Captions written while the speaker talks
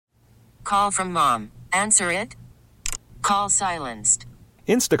Call from mom. Answer it. Call silenced.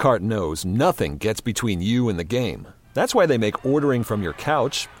 Instacart knows nothing gets between you and the game. That's why they make ordering from your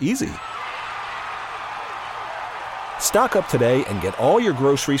couch easy. Stock up today and get all your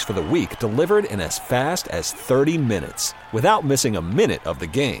groceries for the week delivered in as fast as 30 minutes without missing a minute of the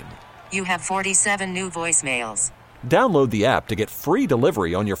game. You have 47 new voicemails. Download the app to get free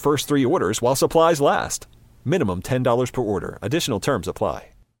delivery on your first 3 orders while supplies last. Minimum $10 per order. Additional terms apply.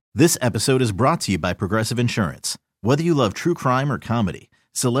 This episode is brought to you by Progressive Insurance. Whether you love true crime or comedy,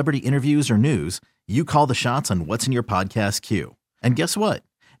 celebrity interviews or news, you call the shots on what's in your podcast queue. And guess what?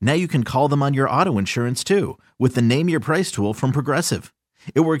 Now you can call them on your auto insurance too with the Name Your Price tool from Progressive.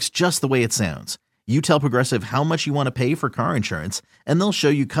 It works just the way it sounds. You tell Progressive how much you want to pay for car insurance, and they'll show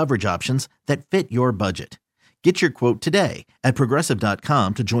you coverage options that fit your budget. Get your quote today at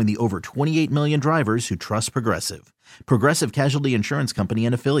Progressive.com to join the over 28 million drivers who trust Progressive. Progressive Casualty Insurance Company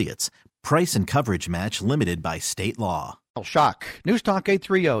and Affiliates. Price and coverage match limited by state law. Shock. News Talk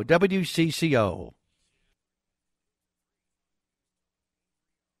 830 WCCO.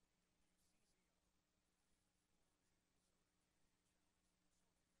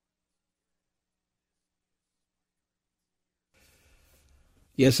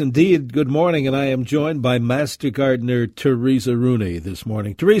 Yes, indeed. Good morning, and I am joined by Master Gardener Teresa Rooney this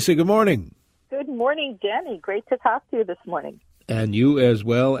morning. Teresa, good morning. Good morning, Danny. Great to talk to you this morning. And you as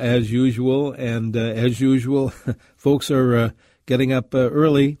well, as usual. And as usual, folks are getting up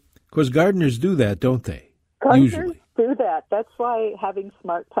early. Of course, gardeners do that, don't they? Gardeners Usually do that. That's why having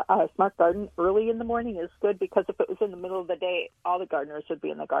Smart Garden early in the morning is good, because if it was in the middle of the day, all the gardeners would be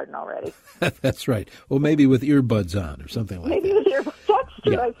in the garden already. That's right. Or maybe with earbuds on or something like Maybe that. with earbuds. That's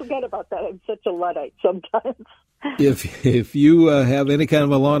true. Yeah. I forget about that. I'm such a Luddite sometimes. If you have any kind of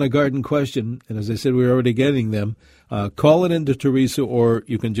a lawn or garden question, and as I said, we're already getting them, call it into Teresa, or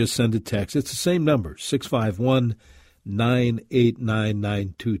you can just send a text. It's the same number,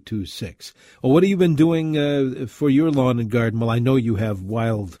 651-989-9226. Well, what have you been doing for your lawn and garden? Well, I know you have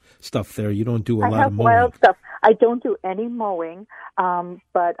wild stuff there. You don't do a lot of mowing. I have wild stuff. I don't do any mowing,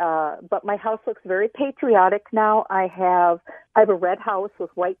 but my house looks very patriotic now. I have a red house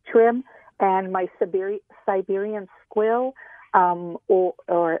with white trim, and my Siberian squill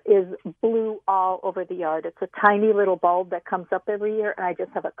or is blue all over the yard. It's a tiny little bulb that comes up every year, and I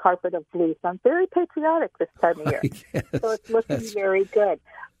just have a carpet of blue. So I'm very patriotic this time of year. So it's looking very good.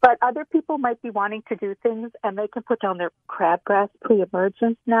 But other people might be wanting to do things, and they can put down their crabgrass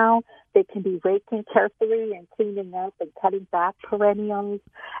pre-emergence now. They can be raking carefully and cleaning up and cutting back perennials.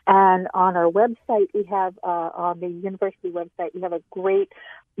 And on our website, we have, on the university website, we have a great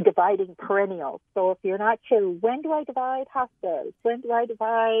dividing perennials. So if you're not sure, when do I divide hostas? When do I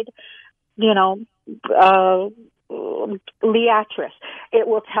divide, liatris? It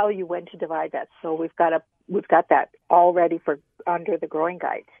will tell you when to divide that. So we've got that all ready for under the growing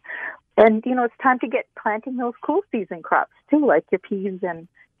guides. And, it's time to get planting those cool season crops too, like your peas and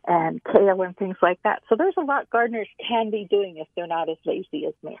kale and things like that. So there's a lot gardeners can be doing if they're not as lazy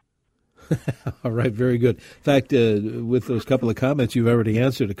as me. All right, very good. In fact, with those couple of comments, you've already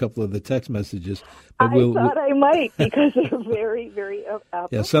answered a couple of the text messages. But I thought I might, because they're very, very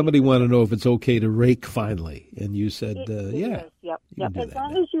yeah, somebody wanted to know if it's okay to rake finally, and you said, yeah. Yep. As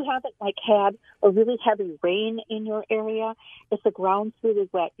long as you haven't had a really heavy rain in your area, if the ground's really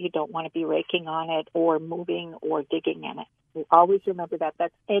wet, you don't want to be raking on it or moving or digging in it. You always remember that.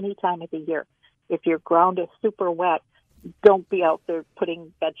 That's any time of the year. If your ground is super wet, don't be out there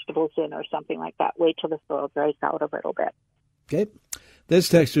putting vegetables in or something like that. Wait till the soil dries out a little bit. Okay. This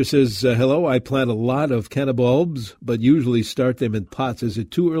texter says, hello, I plant a lot of cannabulbs, but usually start them in pots. Is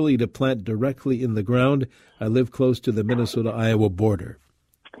it too early to plant directly in the ground? I live close to the Minnesota-Iowa border.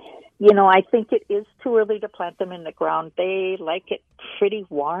 I think it is too early to plant them in the ground. They like it pretty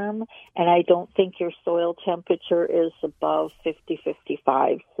warm, and I don't think your soil temperature is above 50,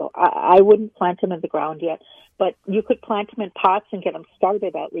 55. So I wouldn't plant them in the ground yet. But you could plant them in pots and get them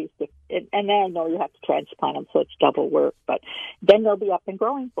started at least. And then I know you have to transplant them, so it's double work. But then they'll be up and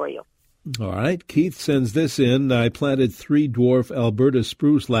growing for you. All right. Keith sends this in. I planted 3 dwarf Alberta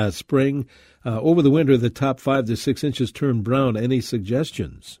spruce last spring. Over the winter, the top 5 to 6 inches turned brown. Any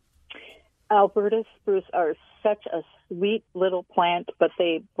suggestions? Alberta spruce are such a sweet little plant, but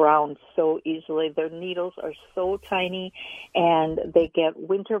they brown so easily. Their needles are so tiny, and they get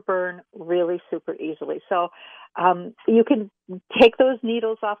winter burn really super easily. So You can take those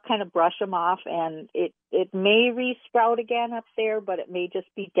needles off, kind of brush them off, and it may re-sprout again up there, but it may just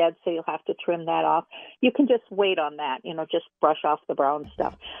be dead, so you'll have to trim that off. You can just wait on that, just brush off the brown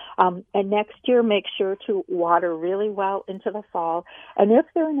stuff. And next year, make sure to water really well into the fall. And if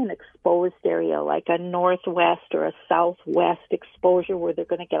they're in an exposed area, like a northwest or a southwest exposure where they're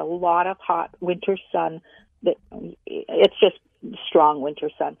going to get a lot of hot winter sun, it's just strong winter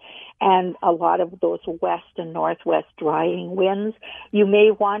sun, and a lot of those west and northwest drying winds, you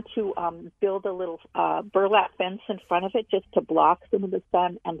may want to build a little burlap fence in front of it just to block some of the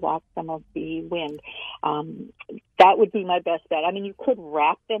sun and block some of the wind. That would be my best bet. I mean, you could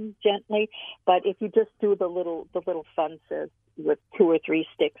wrap them gently, but if you just do the little fences with 2 or 3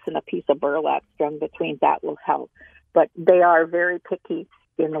 sticks and a piece of burlap strung between, that will help. But they are very picky.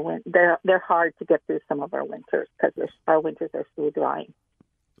 In the winter, they're hard to get through some of our winters because our winters are so drying.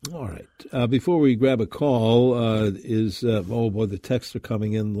 All right. Before we grab a call, the texts are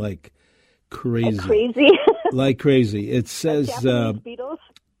coming in like crazy. Like crazy. It says Japanese beetles?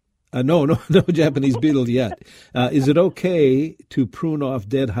 No Japanese beetle yet. Is it okay to prune off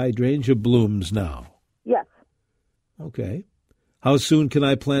dead hydrangea blooms now? Yes. Okay. How soon can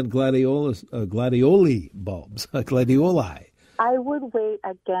I plant gladioli bulbs? Gladioli. I would wait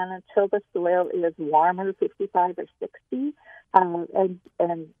again until the soil is warmer, 55 or 60,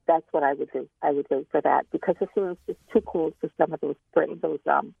 and that's what I would do. I would wait for that because the soil is just too cold for some of those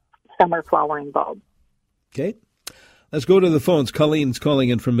summer flowering bulbs. Okay. Let's go to the phones. Colleen's calling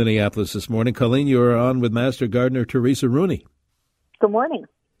in from Minneapolis this morning. Colleen, you're on with Master Gardener Teresa Rooney. Good morning.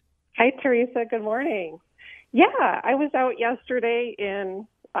 Hi, Teresa. Good morning. Yeah, I was out yesterday in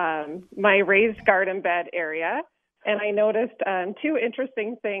my raised garden bed area, and I noticed 2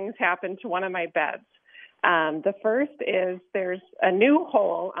 interesting things happened to one of my beds. The first is there's a new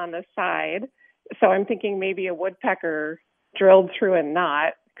hole on the side, so I'm thinking maybe a woodpecker drilled through a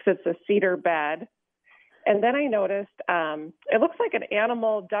knot because it's a cedar bed. And then I noticed it looks like an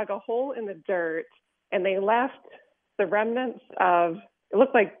animal dug a hole in the dirt, and they left the remnants of, it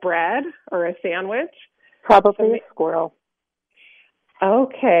looked like bread or a sandwich. Probably a squirrel.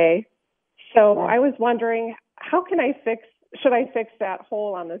 Okay. So I was wondering, should I fix that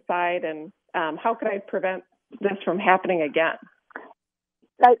hole on the side, and how could I prevent this from happening again?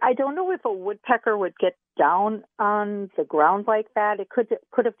 I don't know if a woodpecker would get down on the ground like that. It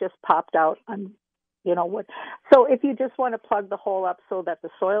could have just popped out on, wood. So if you just want to plug the hole up so that the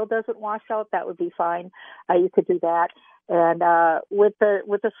soil doesn't wash out, that would be fine. You could do that. And with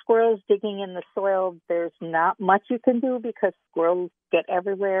the squirrels digging in the soil, there's not much you can do because squirrels get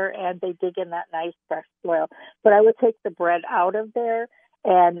everywhere and they dig in that nice fresh soil. But I would take the bread out of there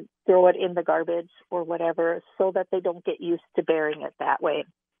and throw it in the garbage or whatever so that they don't get used to burying it that way.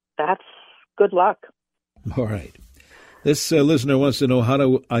 That's good luck. All right. This listener wants to know, how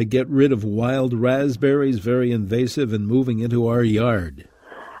do I get rid of wild raspberries, very invasive and moving into our yard?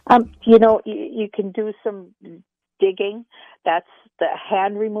 You can do some digging. That's the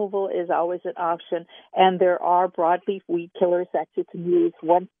hand removal is always an option, and there are broadleaf weed killers that you can use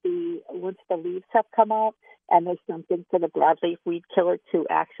once the leaves have come out, and there's something for the broadleaf weed killer to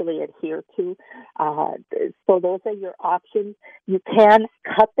actually adhere to. So those are your options. You can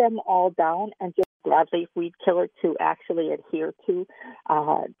cut them all down and just broadleaf weed killer to actually adhere to.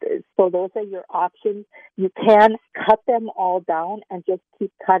 So those are your options. You can cut them all down and just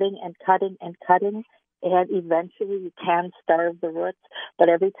keep cutting and cutting and cutting. And eventually you can starve the roots, but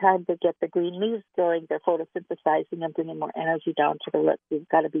every time they get the green leaves growing, they're photosynthesizing and bringing more energy down to the roots. You've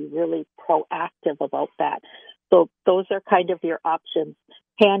got to be really proactive about that. So those are kind of your options.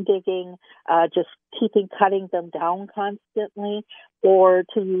 Hand digging, just cutting them down constantly, or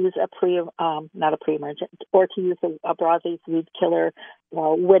to use or to use a broadleaf weed killer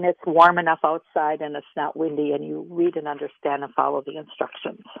when it's warm enough outside and it's not windy and you read and understand and follow the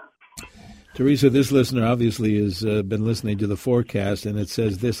instructions. Teresa, this listener obviously has been listening to the forecast, and it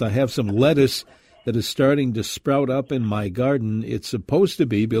says this: I have some lettuce that is starting to sprout up in my garden. It's supposed to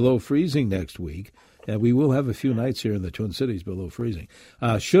be below freezing next week, and we will have a few nights here in the Twin Cities below freezing.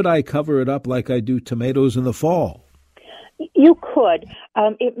 Should I cover it up like I do tomatoes in the fall? You could.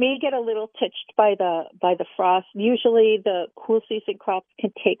 It may get a little touched by the frost. Usually the cool season crops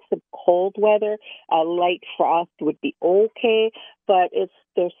can take some cold weather. Light frost would be okay, but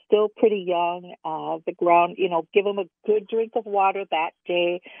they're still pretty young. The ground, give them a good drink of water that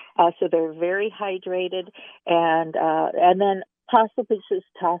day, so they're very hydrated, and then possibly just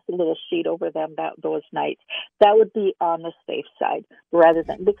toss a little sheet over them those nights. That would be on the safe side, rather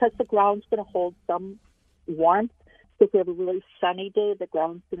than, because the ground's going to hold some warmth. If you have a really sunny day, the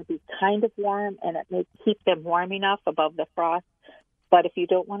ground's going to be kind of warm, and it may keep them warm enough above the frost. But if you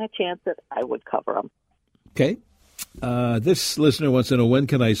don't want to chance it, I would cover them. Okay. This listener wants to know, when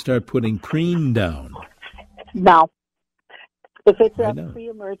can I start putting preen down? Now, if it's a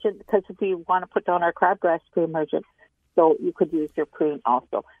pre-emergent, because if you want to put down our crabgrass pre-emergent, so you could use your preen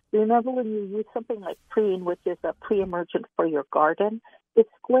also. Remember, when you use something like preen, which is a pre-emergent for your garden, it's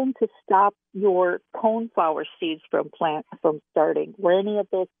going to stop your coneflower seeds from starting. Where any of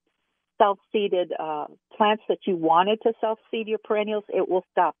those self-seeded plants that you wanted to self-seed your perennials, it will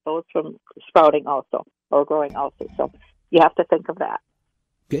stop those from sprouting also or growing also. So you have to think of that.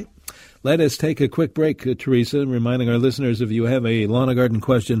 Okay. Let us take a quick break, Teresa, reminding our listeners, if you have a lawn and garden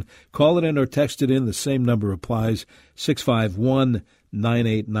question, call it in or text it in. The same number applies,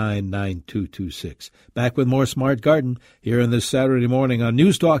 651-989-9226. Back with more Smart Garden here on this Saturday morning on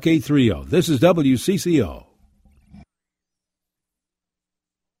News Talk 830. This is WCCO.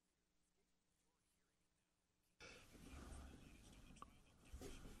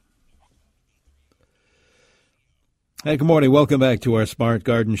 Hey, good morning. Welcome back to our Smart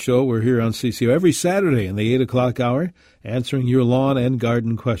Garden Show. We're here on CCO every Saturday in the 8 o'clock hour, answering your lawn and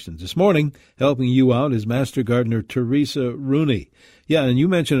garden questions. This morning, helping you out is Master Gardener Teresa Rooney. Yeah, and you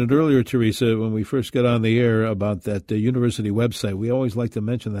mentioned it earlier, Teresa, when we first got on the air about that university website. We always like to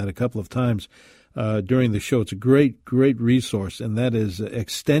mention that a couple of times during the show. It's a great, great resource, and that is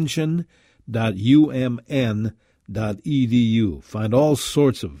extension.umn.edu. Find all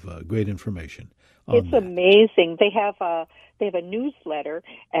sorts of great information. It's amazing. They have a newsletter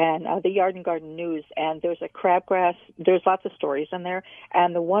and the Yard and Garden News, and there's a crabgrass. There's lots of stories in there,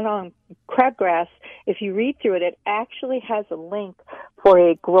 and the one on crabgrass, if you read through it, it actually has a link for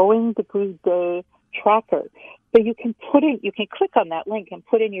a growing degree day tracker. So you can click on that link and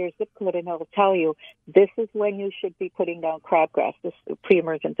put in your zip code, and it'll tell you this is when you should be putting down crabgrass, this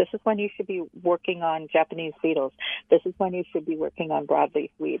pre-emergent. This is when you should be working on Japanese beetles. This is when you should be working on broadleaf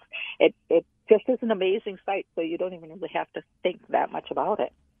weeds. It just is an amazing site, so you don't even really have to think that much about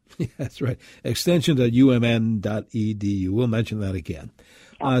it. Yeah, that's right. Extension.umn.edu. We'll mention that again.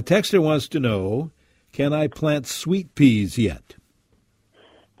 Texter wants to know, can I plant sweet peas yet?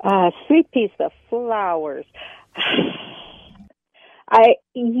 Sweet peas, the flowers. I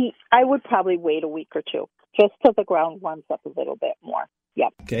would probably wait a week or two, just till the ground warms up a little bit more.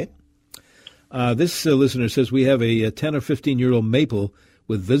 Yep. Okay. This listener says we have a 10 or 15-year-old maple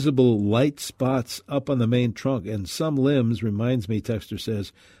with visible light spots up on the main trunk and some limbs, reminds me, texter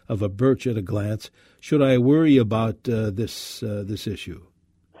says, of a birch at a glance. Should I worry about this issue?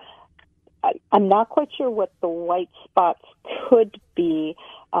 I'm not quite sure what the white spots could be.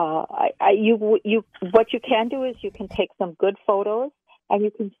 What you can do is you can take some good photos and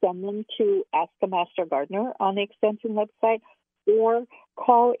you can send them to Ask a Master Gardener on the Extension website, or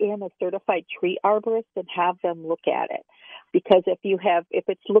call in a certified tree arborist and have them look at it. Because if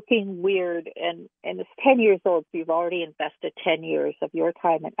it's looking weird and it's 10 years old, so you've already invested 10 years of your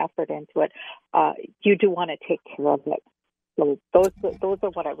time and effort into it, you do want to take care of it. So those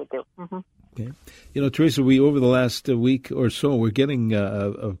are what I would do. Mm-hmm. Okay. You know, Teresa, over the last week or so, we're getting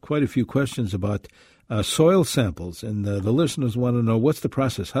quite a few questions about soil samples, and the listeners want to know, what's the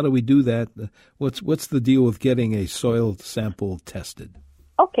process? How do we do that? What's the deal with getting a soil sample tested?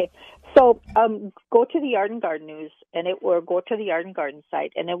 Okay. So go to the Yard and Garden News, or go to the Yard and Garden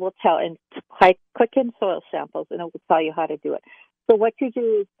site, and it will tell, and click in soil samples, and it will tell you how to do it. So what you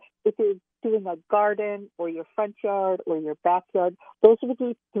do is, if you're doing a garden or your front yard or your backyard, those would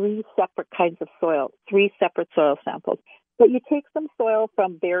be three separate kinds of soil, three separate soil samples. But you take some soil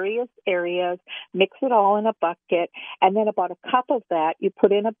from various areas, mix it all in a bucket, and then about a cup of that you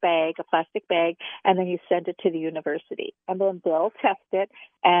put in a bag, a plastic bag, and then you send it to the university. And then they'll test it,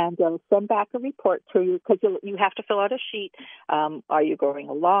 and they'll send back a report to you, because you have to fill out a sheet. Are you growing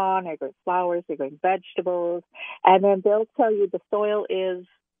a lawn? Are you growing flowers? Are you growing vegetables? And then they'll tell you the soil is,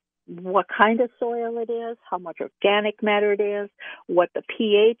 what kind of soil it is, how much organic matter it is, what the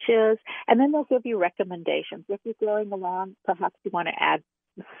pH is, and then they'll give you recommendations. If you're growing a lawn, perhaps you want to add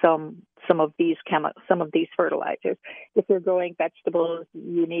some of these fertilizers. If you're growing vegetables,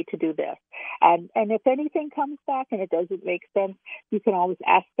 you need to do this. And if anything comes back and it doesn't make sense, you can always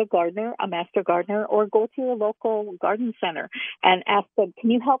ask a master gardener, or go to your local garden center and ask them, can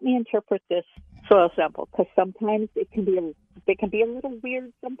you help me interpret this soil sample? Because sometimes it can be a little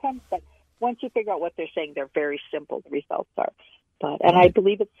weird sometimes, but once you figure out what they're saying, they're very simple, the results are. I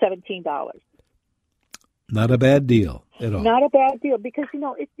believe it's $17. Not a bad deal at all. Not a bad deal because,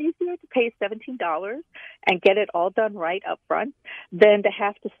 it's easier to pay $17 and get it all done right up front than to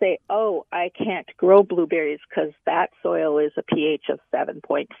have to say, oh, I can't grow blueberries because that soil is a pH of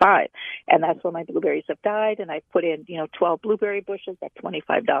 7.5. And that's where my blueberries have died. And I put in, 12 blueberry bushes at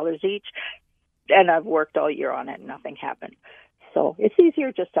 $25 each. And I've worked all year on it and nothing happened. So it's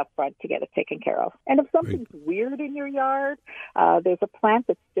easier just up front to get it taken care of. And if something's weird in your yard, there's a plant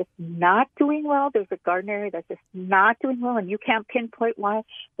that's just not doing well, there's a garden area that's just not doing well, and you can't pinpoint why,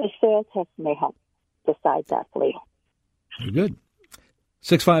 the soil test may help decide that for you. Very good.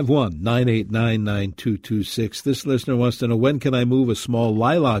 651-989-9226. This listener wants to know, when can I move a small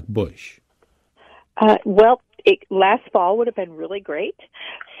lilac bush? Last fall would have been really great.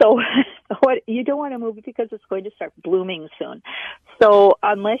 So you don't want to move it because it's going to start blooming soon. So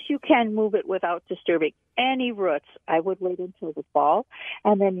unless you can move it without disturbing any roots, I would wait until the fall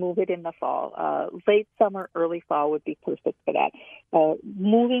and then move it in the fall. Late summer, early fall would be perfect for that.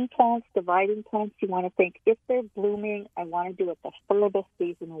 Moving plants, dividing plants, you want to think, if they're blooming, I want to do it the furthest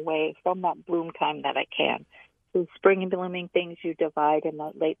season away from that bloom time that I can. So spring and blooming things you divide in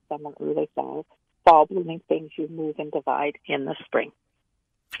the late summer, early fall. Fall blooming things you move and divide in the spring.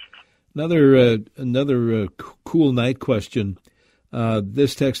 Another cool night question.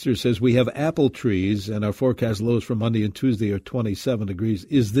 This texter says, we have apple trees and our forecast lows for Monday and Tuesday are 27 degrees.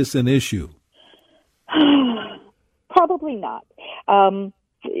 Is this an issue? Probably not. And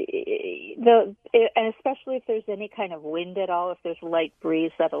especially if there's any kind of wind at all, if there's light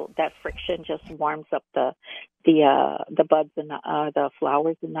breeze, that friction just warms up the buds and the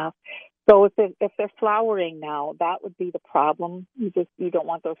flowers enough. So if they're flowering now, that would be the problem. You don't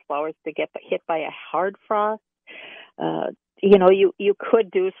want those flowers to get hit by a hard frost. You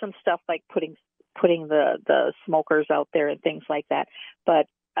could do some stuff like putting the smokers out there and things like that, but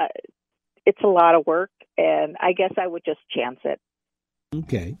it's a lot of work, and I guess I would just chance it.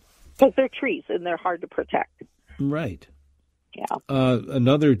 Okay. Because they're trees and they're hard to protect. Right. Yeah.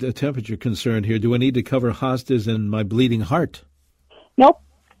 Another temperature concern here. Do I need to cover hostas and my bleeding heart? Nope.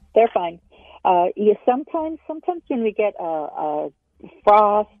 They're fine. Sometimes when we get a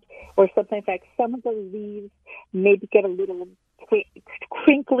frost or something like that, some of the leaves maybe get a little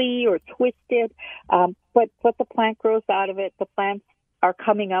crinkly or twisted, but the plant grows out of it. The plants are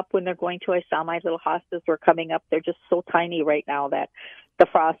coming up when they're going to. I saw my little hostas were coming up. They're just so tiny right now that the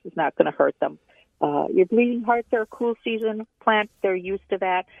frost is not going to hurt them. Your bleeding hearts are a cool season plant. They're used to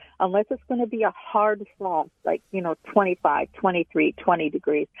that. Unless it's going to be a hard frost, like, 25, 23, 20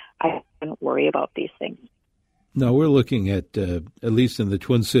 degrees, I wouldn't worry about these things. No, we're looking at least in the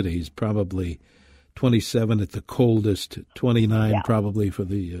Twin Cities, probably 27 at the coldest, 29 probably for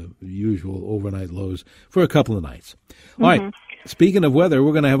the usual overnight lows for a couple of nights. All right. Speaking of weather,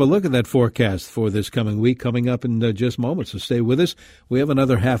 we're going to have a look at that forecast for this coming week coming up in just moments, so stay with us. We have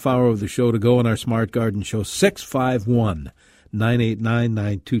another half hour of the show to go on our Smart Garden Show.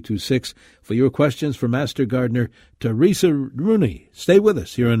 651-989-9226 for your questions for Master Gardener Teresa Rooney. Stay with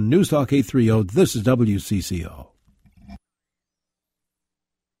us here on News Talk 830. This is WCCO.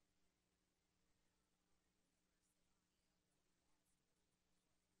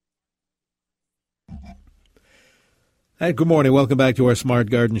 Hi, good morning. Welcome back to our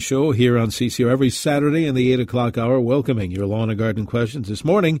Smart Garden Show here on CCO every Saturday in the 8 o'clock hour, welcoming your lawn and garden questions. This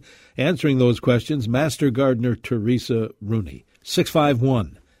morning, answering those questions, Master Gardener Teresa Rooney.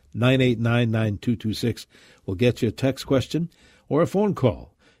 651-989-9226 will get you a text question or a phone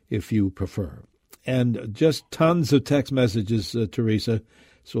call if you prefer. And just tons of text messages, Teresa.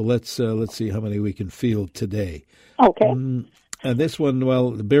 So let's see how many we can field today. Okay. And this one, well,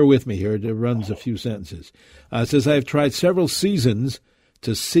 bear with me here. It runs a few sentences. It says, I've tried several seasons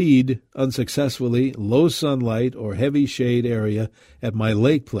to seed unsuccessfully low sunlight or heavy shade area at my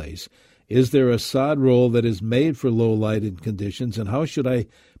lake place. Is there a sod roll that is made for low lighted conditions, and how should I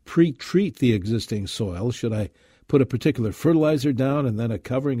pre-treat the existing soil? Should I put a particular fertilizer down and then a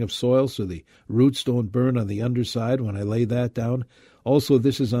covering of soil so the roots don't burn on the underside when I lay that down? Also,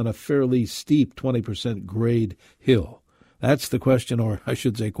 this is on a fairly steep 20% grade hill. That's the question, or I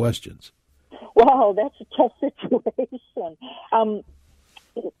should say questions. Wow, that's a tough situation.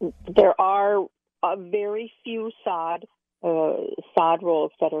 There are very few sod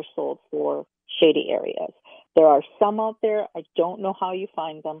rolls that are sold for shady areas. There are some out there. I don't know how you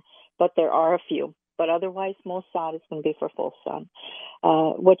find them, but there are a few. But otherwise, most sod is going to be for full sun.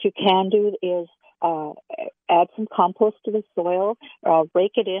 What you can do is add some compost to the soil,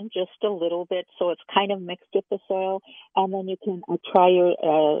 rake it in just a little bit so it's kind of mixed with the soil, and then you can try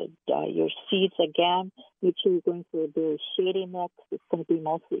your seeds again. Make sure you're going for a very shady mix. It's going to be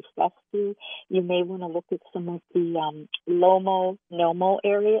mostly fescue. You may want to look at some of the nomo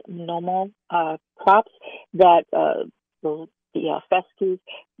crops that the fescues.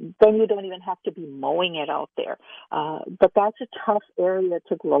 Then you don't even have to be mowing it out there. But that's a tough area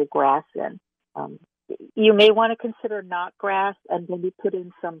to grow grass in. You may want to consider knot grass and maybe put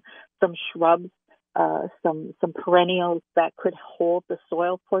in some shrubs, some perennials that could hold the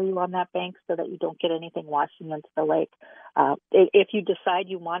soil for you on that bank so that you don't get anything washing into the lake. If you decide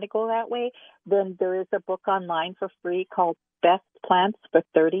you want to go that way, then there is a book online for free called Best Plants for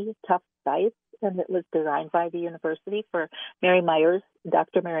 30 Tough Sites, and it was designed by the university for Mary Myers.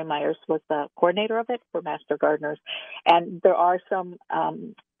 Dr. Mary Myers was the coordinator of it for Master Gardeners, and there are some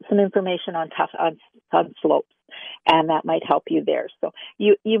information on slopes, and that might help you there. So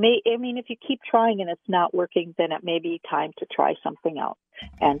you may, if you keep trying and it's not working, then it may be time to try something else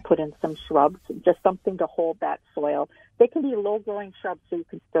and put in some shrubs, just something to hold that soil. They can be low-growing shrubs so you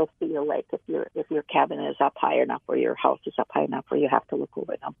can still see your lake if your cabin is up high enough or your house is up high enough where you have to look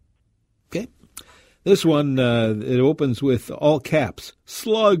over them. Okay. This one, it opens with all caps,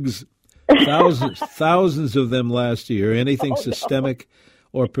 slugs, thousands of them last year. Anything systemic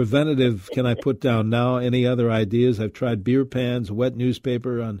or preventative can I put down now? Any other ideas? I've tried beer pans, wet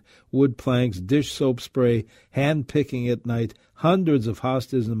newspaper on wood planks, dish soap spray, hand picking at night, hundreds of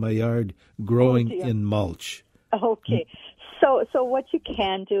hostas in my yard growing in mulch. Okay. So what you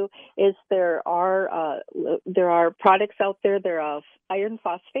can do is there are products out there. They're of iron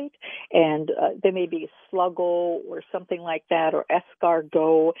phosphate, and they may be Sluggo or something like that, or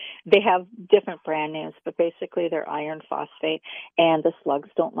Escargot. They have different brand names, but basically they're iron phosphate, and the slugs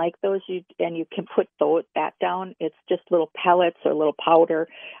don't like those. You can put that down. It's just little pellets or little powder.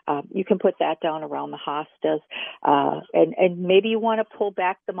 You can put that down around the hostas, and maybe you want to pull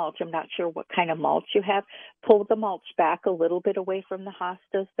back the mulch. I'm not sure what kind of mulch you have. Pull the mulch back a little bit away from the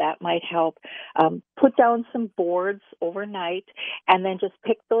hostas. That might help. Put down some boards overnight, and then just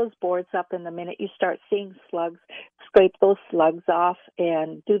pick those boards up. And the minute you start seeing slugs, scrape those slugs off,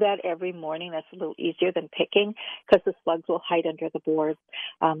 and do that every morning. That's a little easier than picking because the slugs will hide under the boards.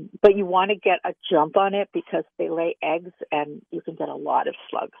 But you want to get a jump on it because they lay eggs, and you can get a lot of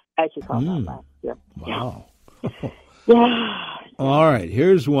slugs, as you saw that last year. Wow. Yeah. All right,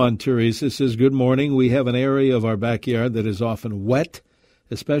 here's one. Teresa says, good morning. We have an area of our backyard that is often wet,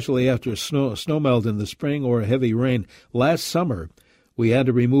 especially after a snow melt in the spring or a heavy rain. Last summer, we had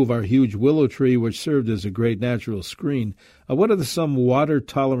to remove our huge willow tree, which served as a great natural screen. What are some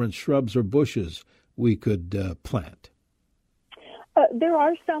water-tolerant shrubs or bushes we could plant? There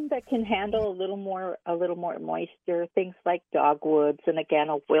are some that can handle a little more moisture. Things like dogwoods, and again,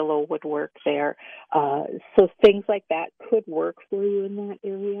 a willow would work there. So things like that could work for you in that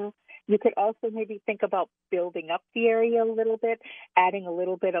area. You could also maybe think about building up the area a little bit, adding a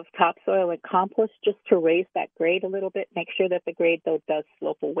little bit of topsoil and compost just to raise that grade a little bit. Make sure that the grade, though, does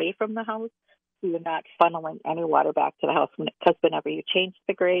slope away from the house. So you're not funneling any water back to the house, because whenever you change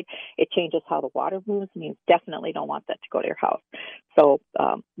the grade, it changes how the water moves, and you definitely don't want that to go to your house. So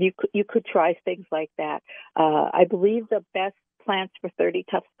you could try things like that. I believe the Best Plants for 30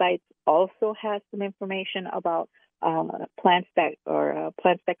 Tough Sites also has some information about plants that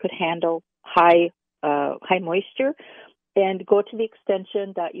could handle high moisture. And go to the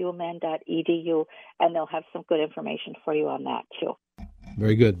extension.umn.edu, and they'll have some good information for you on that too.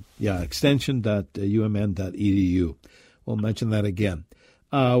 Very good. Yeah, extension.umn.edu. We'll mention that again.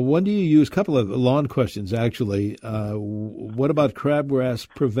 When do you use, a couple of lawn questions, actually. What about crabgrass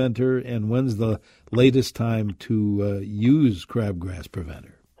preventer, and when's the latest time to use crabgrass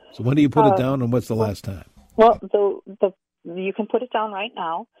preventer? So when do you put it down, and what's the last time? Well, you can put it down right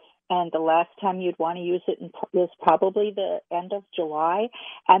now. And the last time you'd want to use it is probably the end of July.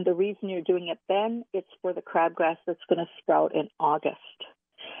 And the reason you're doing it then, it's for the crabgrass that's going to sprout in August.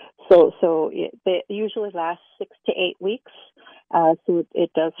 So they usually last 6 to 8 weeks. So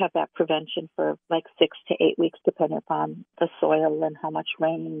it does have that prevention for like 6 to 8 weeks, depending upon the soil and how much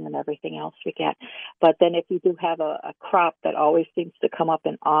rain and everything else we get. But then if you do have a crop that always seems to come up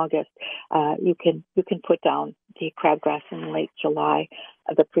in August, you can put down the crabgrass in late July,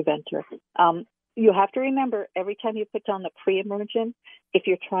 the preventer. You have to remember, every time you put down the pre-emergent, if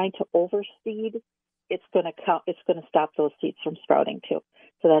you're trying to overseed, it's going to stop those seeds from sprouting too.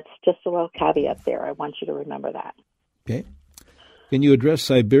 So that's just a little caveat there. I want you to remember that. Okay. Can you address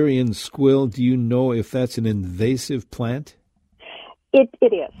Siberian squill? Do you know if that's an invasive plant? It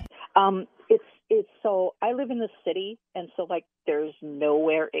is. So I live in the city, and so like there's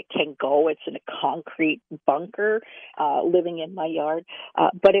nowhere it can go. It's in a concrete bunker, living in my yard.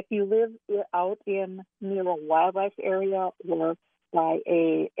 But if you live out in near a wildlife area or by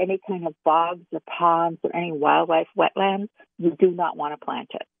any kind of bogs or ponds or any wildlife wetlands, you do not want to plant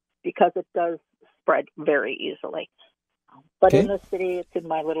it because it does spread very easily. But in the city, it's in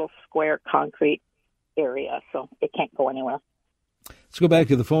my little square concrete area, so it can't go anywhere. Let's go back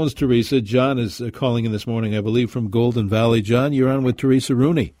to the phones, Teresa. John is calling in this morning, I believe, from Golden Valley. John, you're on with Teresa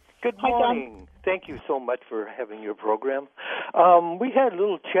Rooney. Good morning. Thank you so much for having your program. We had a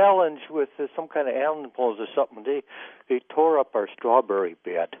little challenge with some kind of animals or something. They tore up our strawberry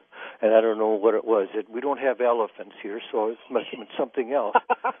bed, and I don't know what it was. We don't have elephants here, so it must have been something else.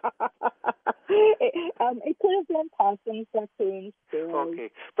 It could have been possums, raccoons, too. Okay,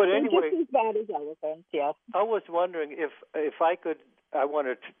 but anyway, just as bad as elephants. Yes. I was wondering if I could. I want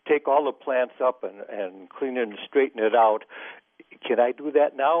to take all the plants up and clean it and straighten it out. Can I do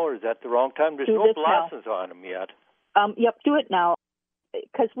that now, or is that the wrong time? There's no blossoms on them yet. Yep, do it now,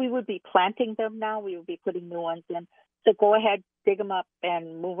 because we would be planting them now. We would be putting new ones in. So go ahead, dig them up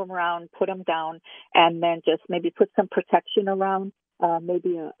and move them around, put them down, and then just maybe put some protection around,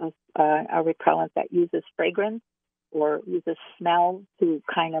 maybe a repellent that uses fragrance or uses smell to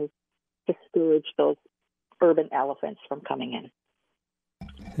kind of discourage those urban elephants from coming in.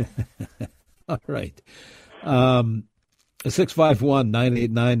 All right.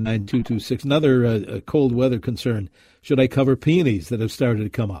 651-989-9226. Another cold weather concern. Should I cover peonies that have started to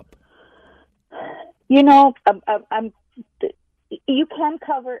come up? You know, you can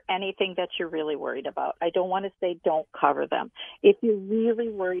cover anything that you're really worried about. I don't want to say don't cover them. If you're really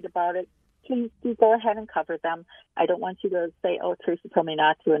worried about it, please do go ahead and cover them. I don't want you to say, oh, Teresa told me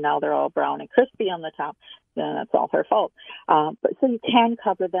not to, and now they're all brown and crispy on the top. Then that's all her fault. But so you can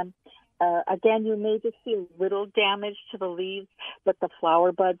cover them. Again, you may just see a little damage to the leaves, but the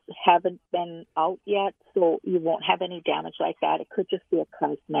flower buds haven't been out yet, so you won't have any damage like that. It could just be a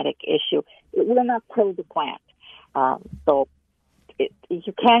cosmetic issue. It will not kill the plant.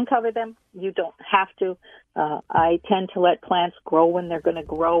 You can cover them. You don't have to. I tend to let plants grow when they're going to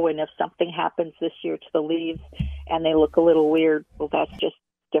grow, and if something happens this year to the leaves and they look a little weird, well, that's just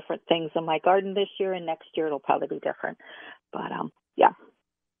different things in my garden this year, and next year it'll probably be different. But, yeah.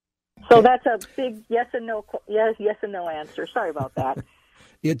 So that's a big yes and no answer. Sorry about that.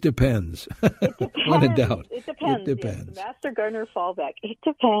 It depends. It depends. When in doubt. It depends. It depends. Yes. Master Gardener fallback. It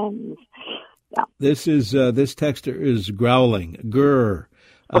depends. Yeah. This texter is growling. Grr.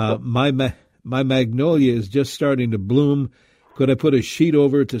 My magnolia is just starting to bloom. Could I put a sheet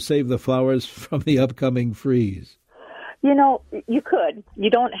over it to save the flowers from the upcoming freeze? You know, you could.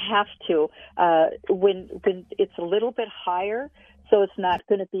 You don't have to. When it's a little bit higher, so it's not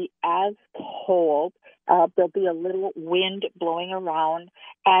going to be as cold. There'll be a little wind blowing around,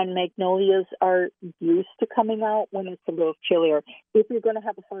 and magnolias are used to coming out when it's a little chillier. If you're going to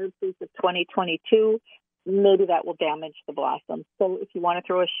have a hard freeze of 2022, maybe that will damage the blossoms. So if you want to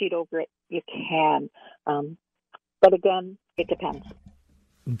throw a sheet over it, you can. But again, it depends.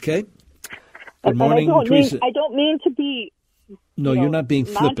 Okay. Good morning, Teresa. I don't mean to be you're not being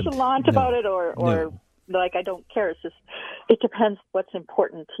flippant. Nonchalant about it or like I don't care. It's just it depends what's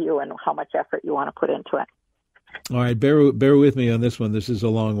important to you and how much effort you want to put into it. All right, bear with me on this one. This is a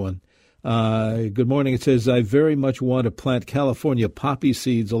long one. Good morning. It says, I very much want to plant California poppy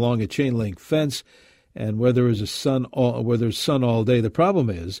seeds along a chain-link fence, and where there's sun all day. The problem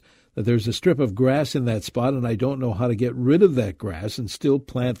is that there's a strip of grass in that spot, and I don't know how to get rid of that grass and still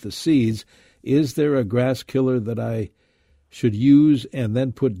plant the seeds. Is there a grass killer that I should use and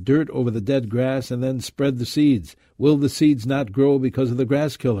then put dirt over the dead grass and then spread the seeds? Will the seeds not grow because of the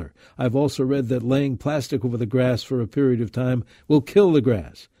grass killer? I've also read that laying plastic over the grass for a period of time will kill the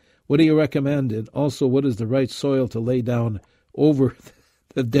grass. What do you recommend? And also, what is the right soil to lay down over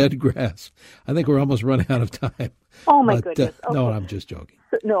the dead grass? I think we're almost running out of time. Oh, my goodness. Okay. No, I'm just joking.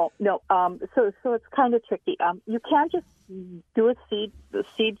 No. So it's kind of tricky. You can't just do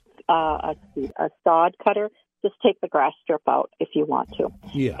a sod cutter. Just take the grass strip out if you want to.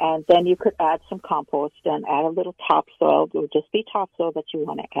 Yeah. And then you could add some compost and add a little topsoil. It would just be topsoil that you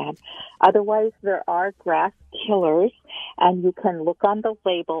want to add. Otherwise, there are grass killers, and you can look on the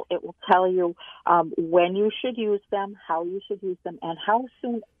label. It will tell you when you should use them, how you should use them, and how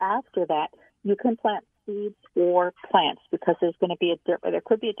soon after that you can plant seeds or plants, because there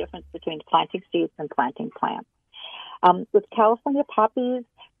could be a difference between planting seeds and planting plants. With California poppies,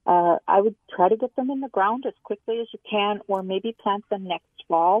 I would try to get them in the ground as quickly as you can, or maybe plant them next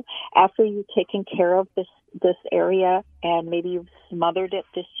fall after you've taken care of this area, and maybe you've smothered it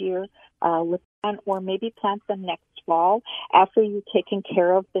this year with or maybe plant them next fall after you've taken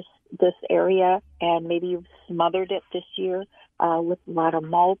care of this area, and maybe you've smothered it this year with a lot of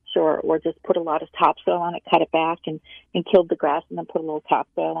mulch, or just put a lot of topsoil on it, cut it back and killed the grass, and then put a little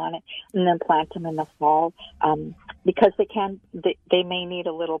topsoil on it, and then plant them in the fall, because they may need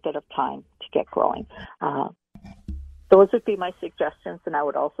a little bit of time to get growing. Those would be my suggestions, and I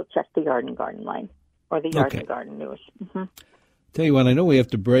would also check the Yard and Garden line or the Yard and Garden News. Mm-hmm. Tell you what, I know we have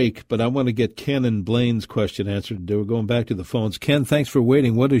to break, but I want to get Ken and Blaine's question answered. We're going back to the phones. Ken, thanks for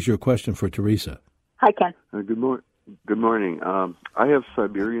waiting. What is your question for Teresa? Hi, Ken. Good morning. I have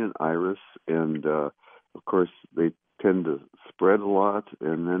Siberian iris, and of course they tend to spread a lot,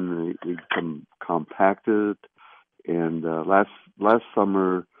 and then they become compacted. And last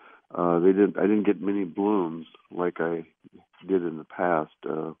summer, I didn't get many blooms like I did in the past.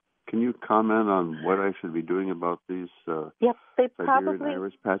 Can you comment on what I should be doing about these Siberian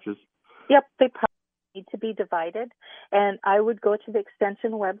iris patches? Yep, they probably need to be divided. And I would go to the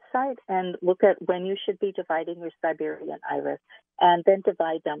Extension website and look at when you should be dividing your Siberian iris, and then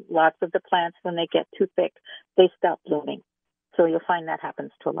divide them. Lots of the plants, when they get too thick, they stop blooming. So you'll find that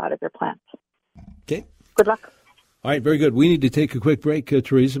happens to a lot of your plants. Okay. Good luck. All right, very good. We need to take a quick break,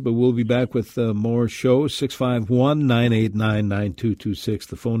 Teresa, but we'll be back with more shows. 651-989-9226,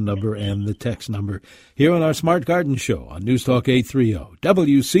 the phone number and the text number, here on our Smart Garden Show on News Talk 830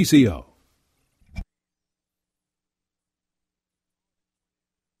 WCCO.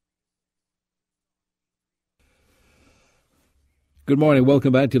 Good morning.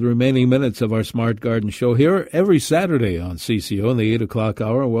 Welcome back to the remaining minutes of our Smart Garden Show here every Saturday on CCO in the 8 o'clock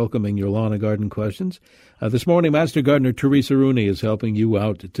hour, welcoming your lawn and garden questions. This morning, Master Gardener Teresa Rooney is helping you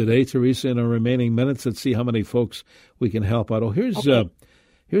out today. Teresa, in our remaining minutes, let's see how many folks we can help out. Oh, here's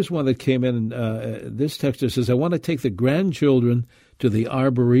one that came in. This texter says, I want to take the grandchildren to the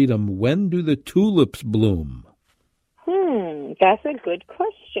Arboretum. When do the tulips bloom? That's a good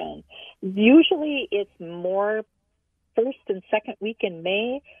question. Usually it's more first and second week in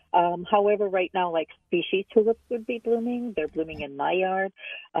May. However, right now, like species tulips would be blooming. They're blooming in my yard.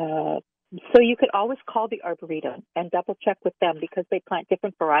 So you could always call the Arboretum and double check with them, because they plant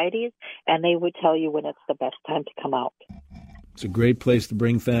different varieties, and they would tell you when it's the best time to come out. It's a great place to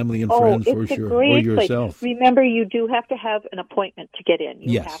bring family and friends for sure, or yourself. Place. Remember, you do have to have an appointment to get in.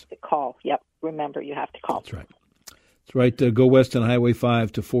 You have to call. Yep. Remember, you have to call. That's right. That's right. Go west on Highway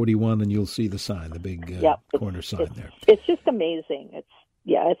 5 to 41, and you'll see the sign, the big corner sign there. It's just amazing. It's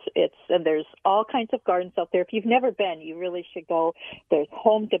and there's all kinds of gardens out there. If you've never been, you really should go. There's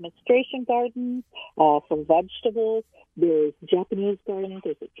home demonstration gardens for vegetables. There's Japanese gardens.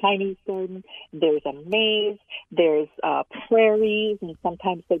 There's a Chinese garden. There's a maze. There's prairies, and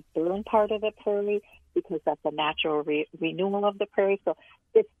sometimes they burn part of the prairie because that's a natural renewal of the prairie. So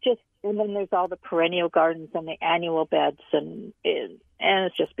it's just, and then there's all the perennial gardens and the annual beds, and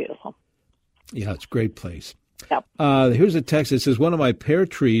it's just beautiful. Yeah, it's a great place. Yep. Here's a text that says, one of my pear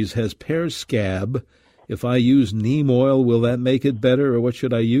trees has pear scab. If I use neem oil, will that make it better, or what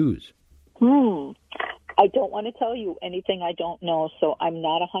should I use? I don't want to tell you anything I don't know, so I'm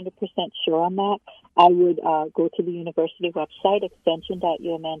not 100% sure on that. I would go to the university website,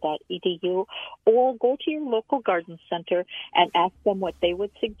 extension.umn.edu, or go to your local garden center and ask them what they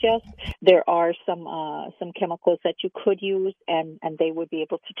would suggest. There are some chemicals that you could use, and they would be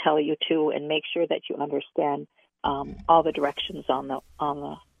able to tell you too, and make sure that you understand all the directions on the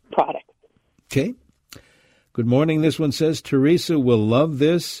product. Okay. Good morning. This one says, Teresa will love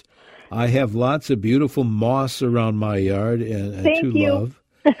this. I have lots of beautiful moss around my yard to love.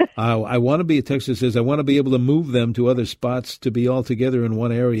 I want to be, a texter says, I want to be able to move them to other spots to be all together in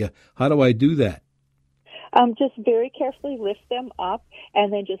one area. How do I do that? Just very carefully lift them up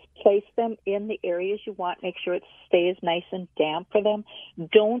and then just place them in the areas you want. Make sure it stays nice and damp for them.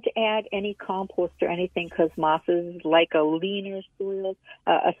 Don't add any compost or anything, because moss is like a leaner soil,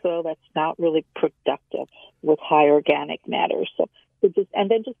 a soil that's not really productive with high organic matter. So just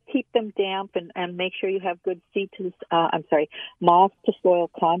keep them damp and make sure you have good moss to soil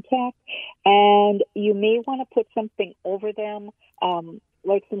contact. And you may want to put something over them,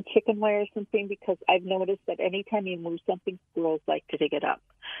 like some chicken wire or something, because I've noticed that anytime you move something, squirrels like to dig it up.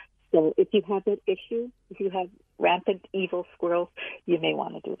 So if you have that issue, if you have rampant evil squirrels, you may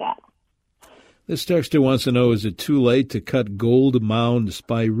want to do that. This texter wants to know, is it too late to cut gold mound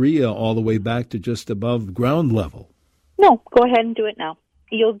spirea all the way back to just above ground level? No, go ahead and do it now.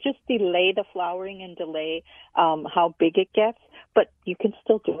 You'll just delay the flowering and delay how big it gets, but you can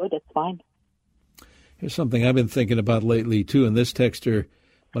still do it. It's fine. Here's something I've been thinking about lately, too, and this texter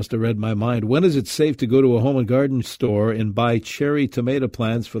Must have read my mind. When is it safe to go to a home and garden store and buy cherry tomato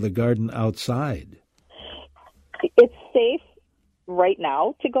plants for the garden outside? It's safe right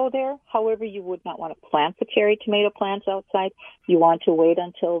now to go there. However, you would not want to plant the cherry tomato plants outside. You want to wait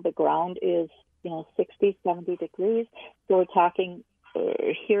until the ground is, 60, 70 degrees. So we're talking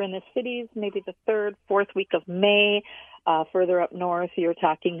here in the cities, maybe the 3rd, 4th week of May. Further up north, you're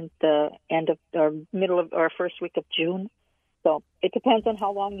talking the end of or middle of or first week of June. So it depends on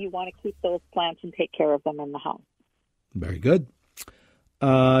how long you want to keep those plants and take care of them in the house. Very good.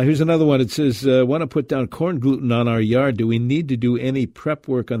 Here's another one. It says, want to put down corn gluten on our yard. Do we need to do any prep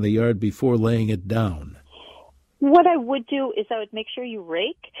work on the yard before laying it down? What I would do is I would make sure you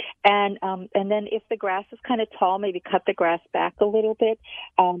rake, and then if the grass is kind of tall, maybe cut the grass back a little bit,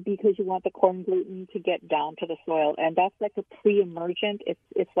 because you want the corn gluten to get down to the soil, and that's like a pre-emergent.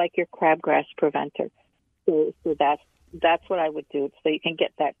 It's like your crabgrass preventer. So that's what I would do, so you can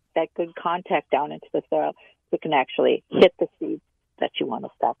get that good contact down into the soil, so it can actually hit the seeds that you want to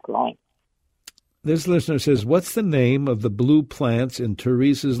stop growing. This listener says, what's the name of the blue plants in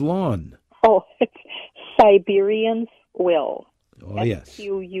Teresa's lawn? Oh, it's Siberian Squill. Oh, yes.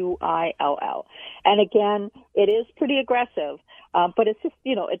 Squill. And again, it is pretty aggressive, but it's just,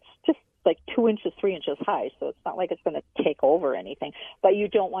 it's just like 2 inches, 3 inches high, so it's not like it's going to take over anything. But you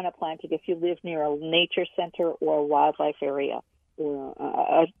don't want to plant it if you live near a nature center or a wildlife area or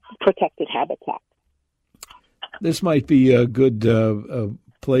a protected habitat. This might be a good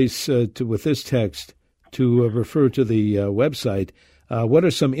place with this text to refer to the website. What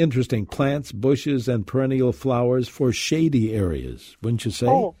are some interesting plants, bushes, and perennial flowers for shady areas, wouldn't you say?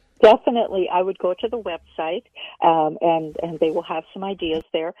 Oh, definitely. I would go to the website, and they will have some ideas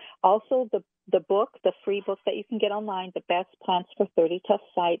there. Also, the book, the free book that you can get online, The Best Plants for 30 Tough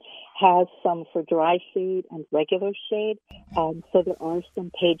Site, has some for dry shade and regular shade. So there are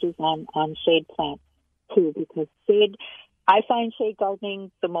some pages on shade plants, too, because shade... I find shade gardening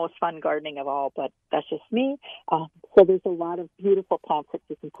the most fun gardening of all, but that's just me. So there's a lot of beautiful plants that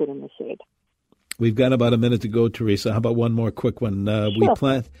you can put in the shade. We've got about a minute to go, Teresa. How about one more quick one? Sure.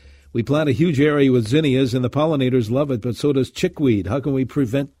 We plant a huge area with zinnias, and the pollinators love it, but so does chickweed. How can we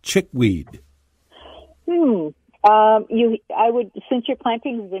prevent chickweed? I would, since you're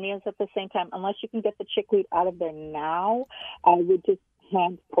planting zinnias at the same time, unless you can get the chickweed out of there now, I would just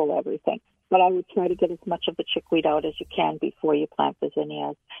hand pull everything. But I would try to get as much of the chickweed out as you can before you plant the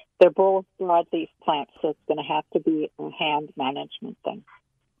zinnias. They're both broadleaf plants, so it's going to have to be a hand management thing.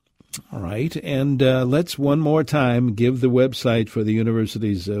 All right. And let's one more time give the website for the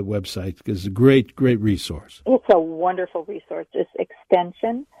university's website, because it's a great, great resource. It's a wonderful resource. It's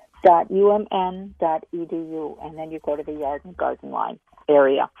extension.umn.edu, and then you go to the Yard and Garden Line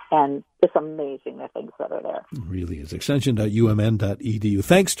area, and it's amazing the things that are there. It really is. Extension.umn.edu.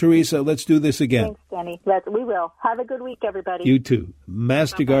 Thanks, Teresa. Let's do this again. Thanks, Denny. We will. Have a good week, everybody. You too.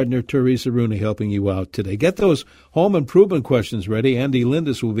 Master Gardener Teresa Rooney helping you out today. Get those home improvement questions ready. Andy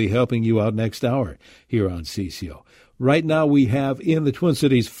Lindis will be helping you out next hour here on CCO. Right now we have in the Twin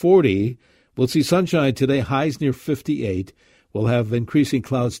Cities 40. We'll see sunshine today, highs near 58. We'll have increasing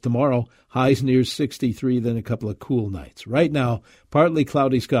clouds tomorrow, highs near 63, then a couple of cool nights. Right now, partly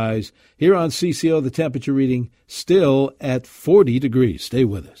cloudy skies. Here on CCO, the temperature reading still at 40 degrees. Stay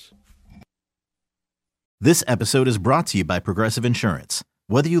with us. This episode is brought to you by Progressive Insurance.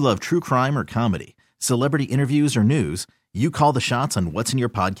 Whether you love true crime or comedy, celebrity interviews or news, you call the shots on what's in your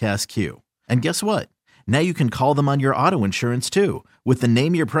podcast queue. And guess what? Now you can call them on your auto insurance, too, with the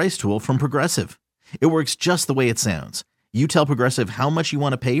Name Your Price tool from Progressive. It works just the way it sounds. You tell Progressive how much you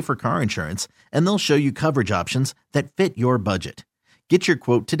want to pay for car insurance, and they'll show you coverage options that fit your budget. Get your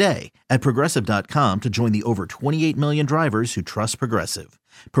quote today at Progressive.com to join the over 28 million drivers who trust Progressive.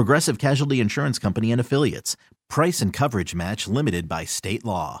 Progressive Casualty Insurance Company and Affiliates. Price and coverage match limited by state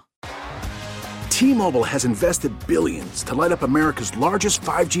law. T-Mobile has invested billions to light up America's largest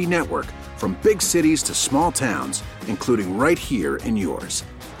 5G network, from big cities to small towns, including right here in yours.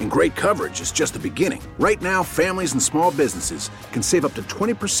 And great coverage is just the beginning. Right now, families and small businesses can save up to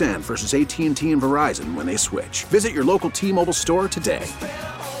 20% versus AT&T and Verizon when they switch. Visit your local T-Mobile store today.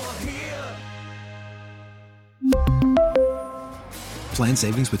 Plan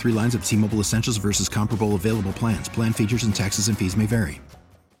savings with 3 lines of T-Mobile Essentials versus comparable available plans. Plan features and taxes and fees may vary.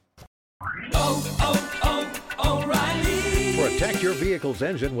 Protect your vehicle's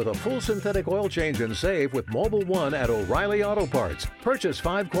engine with a full synthetic oil change and save with Mobil 1 at O'Reilly Auto Parts. Purchase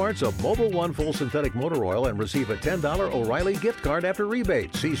 5 quarts of Mobil 1 full synthetic motor oil and receive a $10 O'Reilly gift card after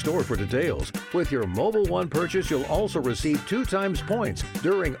rebate. See store for details. With your Mobil 1 purchase, you'll also receive 2 times points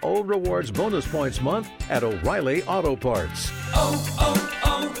during O Rewards Bonus Points Month at O'Reilly Auto Parts.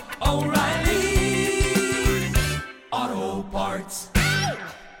 O'Reilly Auto Parts.